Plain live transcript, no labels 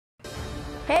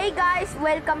Hey guys,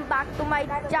 welcome back to my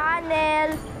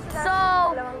channel.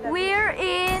 So, we're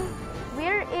in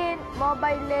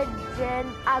Mobile Legend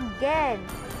again.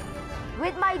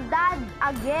 With my dad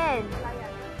again.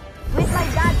 With my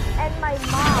dad and my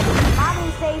mom.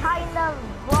 Mommy, say hi in the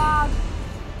vlog.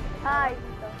 Hi.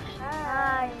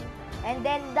 Hi. And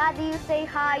then daddy, you say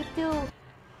hi too.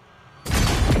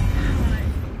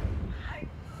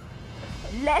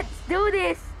 Let's do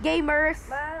this, gamers.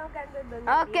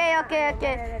 Okay.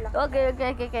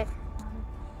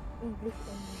 English.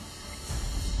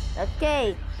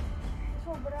 Okay.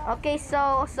 Okay,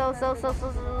 so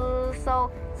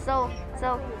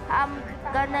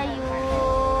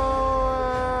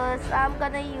I'm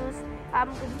gonna use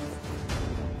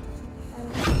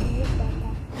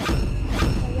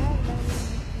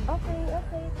Okay.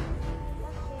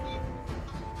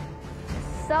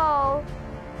 So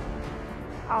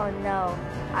oh no,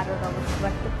 I don't know which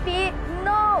one to pick.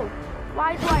 No!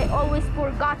 Why do I always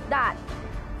forgot that?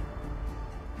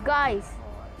 Guys,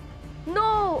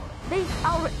 no! They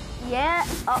already... Yeah.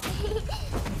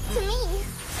 To me,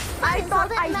 I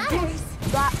thought I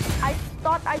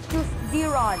chose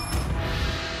Diron.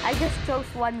 I just chose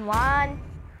 1-1.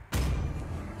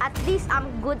 At least I'm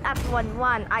good at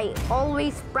 1-1. I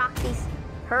always practice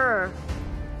her.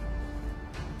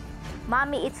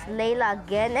 Mommy, it's Layla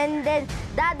again. And then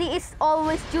daddy is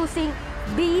always choosing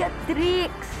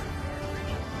Beatrix.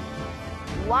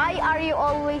 Why are you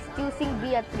always choosing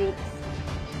Beatrix?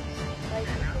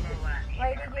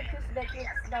 Why did you choose Beatrix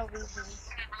now, baby?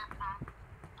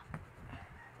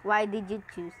 Why did you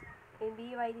choose?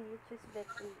 Baby, why did you choose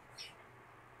Beatrix?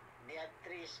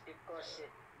 Beatrice, because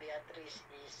Beatrice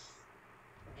is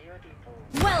beautiful.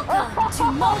 welcome to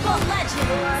Mobile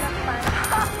Legends.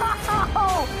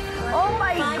 Oh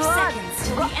my 5 god! seconds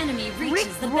till the enemy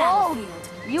reaches the Rickrolled. battlefield.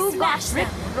 You got Smash them.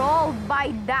 rickrolled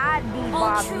by daddy, All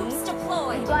mommy. troops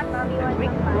deployed. You got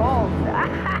rickrolled.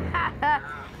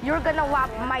 You're gonna whop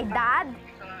my dad?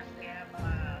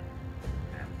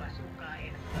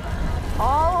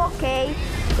 Oh, okay.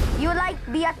 You like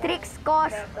Beatrix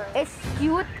cause it's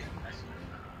cute?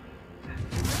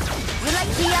 You like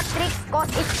Beatrix cause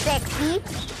it's sexy?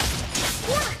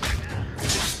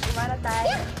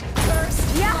 First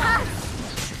Yes!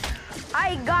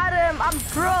 I got him! I'm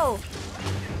pro!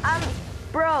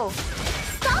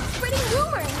 Stop spreading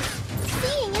rumors.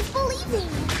 Seeing is believing.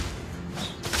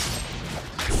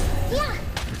 Yeah,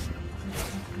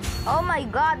 Oh my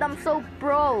god, I'm so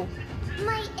pro!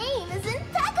 my aim is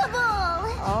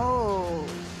impeccable. Oh.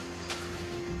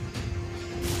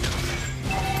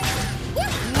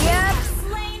 Yep.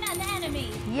 Slain an enemy.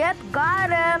 Yep, got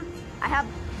him! I have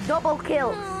double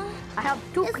kills. I have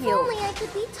 2 If kills. only I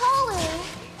could be taller.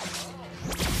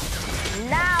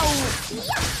 Now!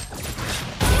 Yeah.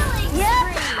 Killing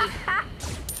Yep!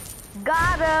 spree.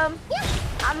 Got him! Yeah.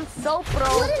 I'm so pro.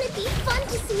 Wouldn't it be fun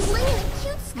to see Ling in a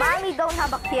cute skirt? Mommy don't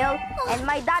have a kill, and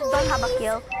my dad don't have a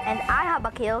kill, and I have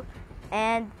a kill,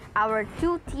 and our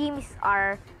 2 teams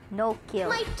are no kill.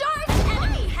 My dark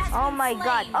enemy has Oh been my slain.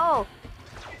 god. Oh!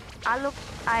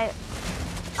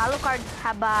 Alucard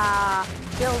have a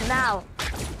kill now.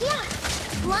 Yeah.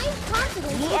 Blind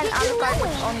confidence Me will and get you Alucard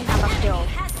nowhere. only have a kill.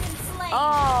 Enemy has been slain.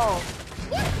 Oh!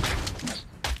 Yeah.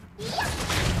 Yeah.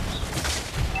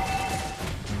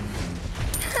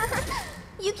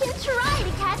 You can try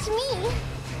to catch me.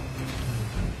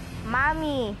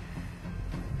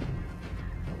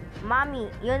 Mommy,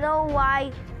 you know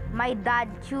why my dad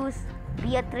choose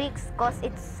Beatrix? Cause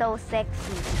it's so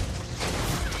sexy.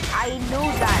 I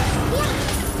knew that.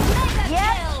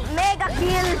 Yeah. Mega Mega kill.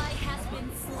 kill! An ally has been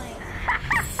slain.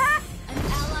 An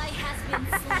ally has been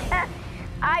slain.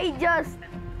 I just...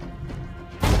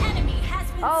 An enemy has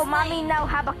been Oh, slain. mommy now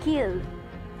have a kill.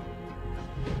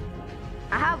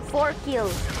 I have 4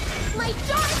 kills. My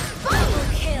dark double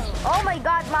kill. Oh my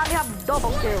god, mommy have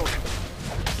double kill.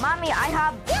 Mommy, I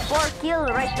have 4 kill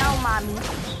right now, mommy.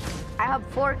 I have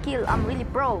 4 kill. I'm really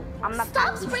pro. I'm not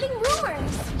Stop tacky. spreading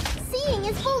rumors. Seeing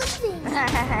is believing.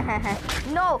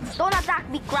 No, don't attack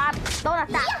me, crap. Don't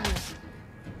attack me.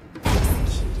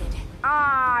 Executed.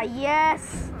 Ah,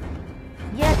 yes.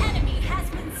 Yes. Enemy has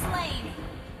been slain.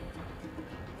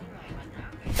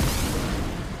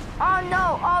 Oh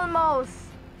no, almost.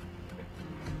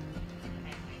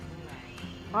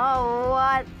 Oh,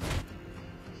 what?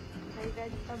 My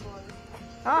vegetable.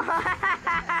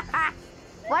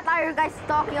 What are you guys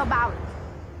talking about?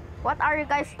 What are you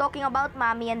guys talking about,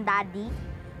 mommy and daddy?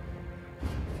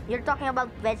 You're talking about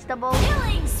vegetables?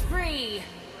 Killing spree.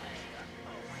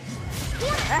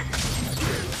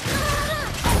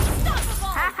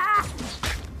 Unstoppable.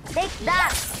 Take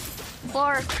that!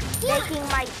 for taking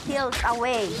my kills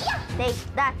away. Take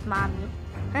that, mommy.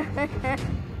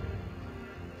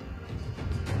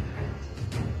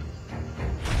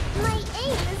 My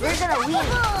aim is We're gonna win.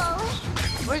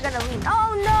 impeccable. We're gonna win.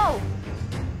 Oh no!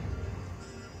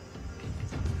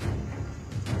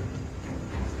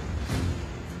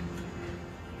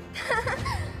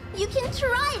 You can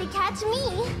try to catch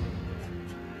me.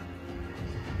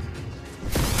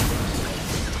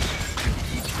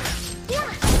 Yeah,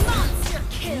 monster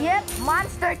kill. Yep,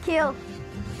 monster kill.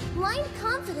 Blind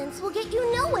confidence will get you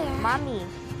nowhere. Mommy,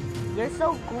 you're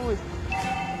so good.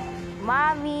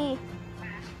 Mommy.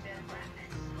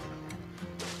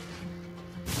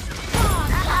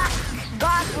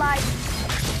 Godlike.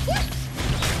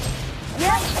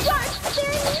 Yep. Sharks,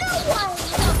 there's no one.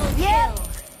 Double Yep.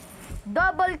 kill.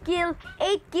 Double kill.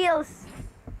 8 kills.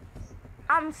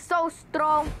 I'm so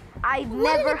strong. I Wouldn't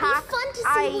never it be hack. fun to see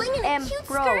I Ling in a am cute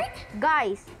pro. skirt?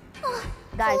 Guys, Oh,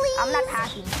 I'm not please.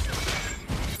 hacking.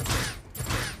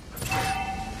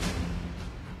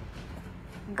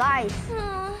 Guys,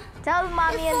 Hmm. tell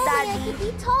mommy If and only I daddy. could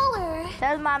be taller.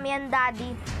 Tell mommy and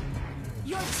daddy.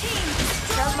 Your team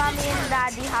Tell mommy and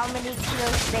daddy how many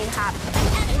kills they have.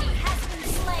 enemy has been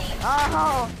slain.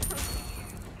 Oh.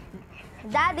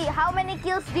 Daddy, how many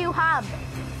kills do you have?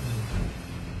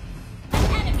 An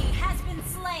enemy has been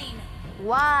slain.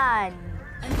 1.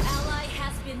 An ally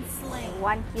has been slain.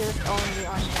 1 kills only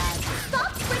on that.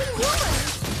 Stop spreading rumors.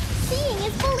 Seeing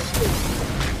is believing.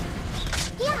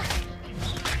 Yeah.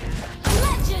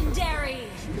 Legendary.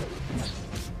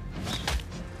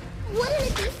 Wouldn't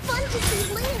it be fun to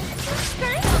see Ling in a cute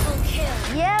skirt? Double kill.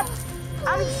 Yep,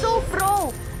 I'm so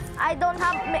pro. I don't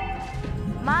have.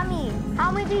 Mommy,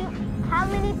 how many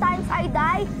times I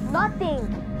die? Nothing.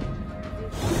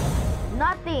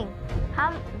 Nothing.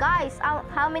 Guys,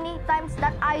 how many times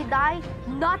that I die?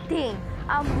 Nothing.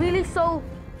 I'm really so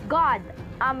God.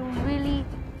 I'm really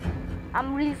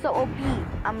so OP.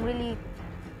 I'm really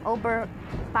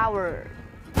overpowered.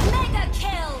 Mega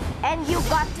kill. And you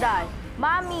got that.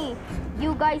 Mommy,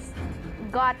 you guys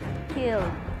got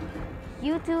killed.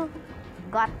 You two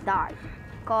got that.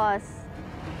 Cause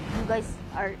you guys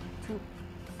are too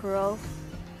pro.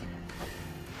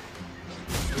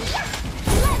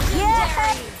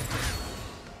 Yeah!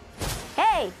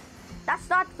 Hey! That's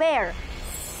not fair.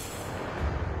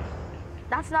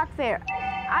 That's not fair.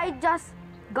 I just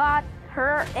got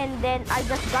her and then I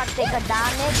just got take a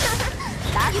damage.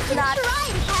 That's You can not try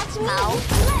to catch me. how.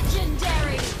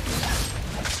 Legendary.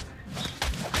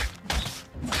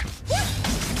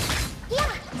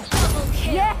 Yeah. Double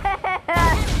kill. Yeah!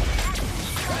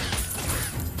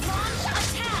 Launch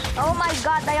attack. Oh my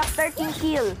god, I have 13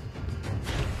 kills.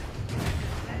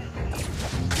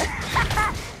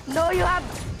 No, you have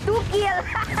 2 kills.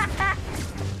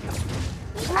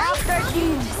 I have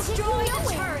 13. Destroy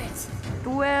the turret.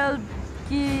 12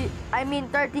 kill.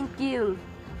 13 kills.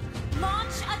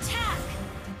 Launch attack.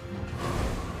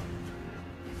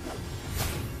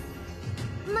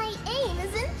 My aim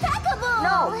is impeccable.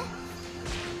 No.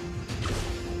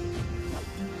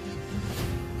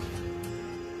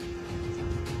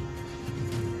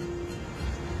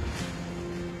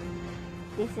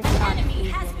 This is not Enemy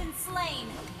even. has been slain.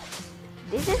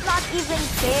 This is not even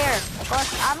fair. Cause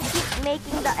I'm keep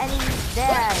making the enemies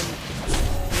dead.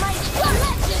 My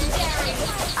legendary.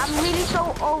 I'm really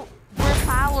so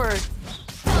overpowered.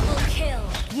 Double kill.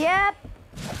 Yep.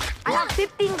 I have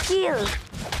 15 kills.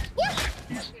 Yeah.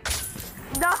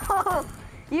 No.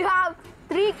 You have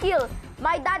 3 kills.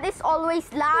 My dad is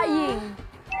always lying.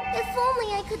 If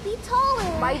only I could be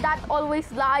taller. My dad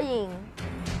always lying.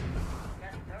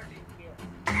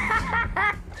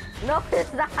 No,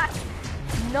 it's not.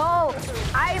 No,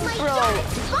 I'm My pro. God,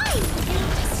 it's fine. You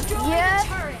destroy Yeah. the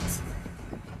turret.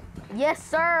 Yes,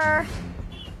 sir.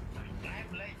 I'm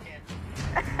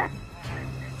legend.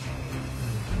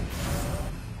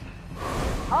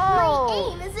 My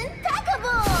Oh. aim is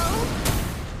impeccable.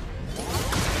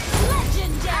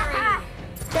 Legendary.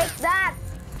 Take that.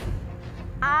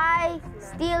 I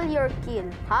steal your kill,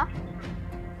 huh?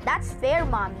 That's fair,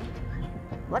 mommy.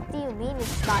 What do you mean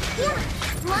it's not fair? Yeah.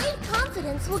 Blind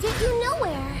confidence will get you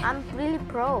nowhere. I'm really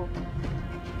pro.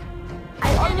 I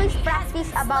always practice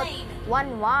about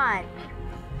 1-1.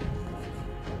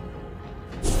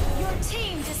 Your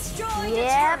team destroyed the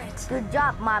Yep. turret. Good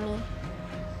job, mommy.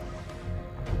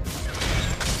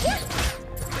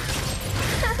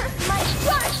 My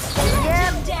first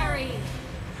legendary.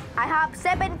 I have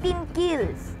 17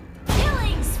 kills.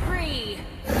 Killing spree.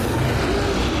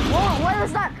 Whoa, what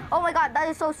was that? Oh my god, that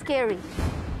is so scary.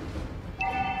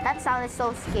 That sound is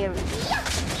so scary.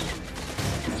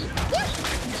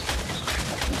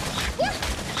 Yeah.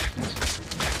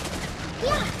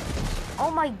 Oh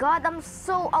my god, I'm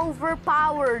so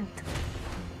overpowered.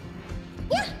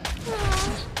 Yeah.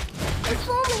 If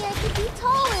only I could be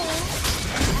taller.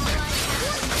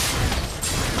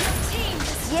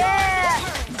 Yeah!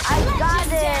 I got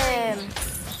him!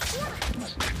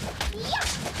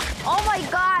 Oh my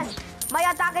god!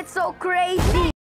 My attack is so crazy!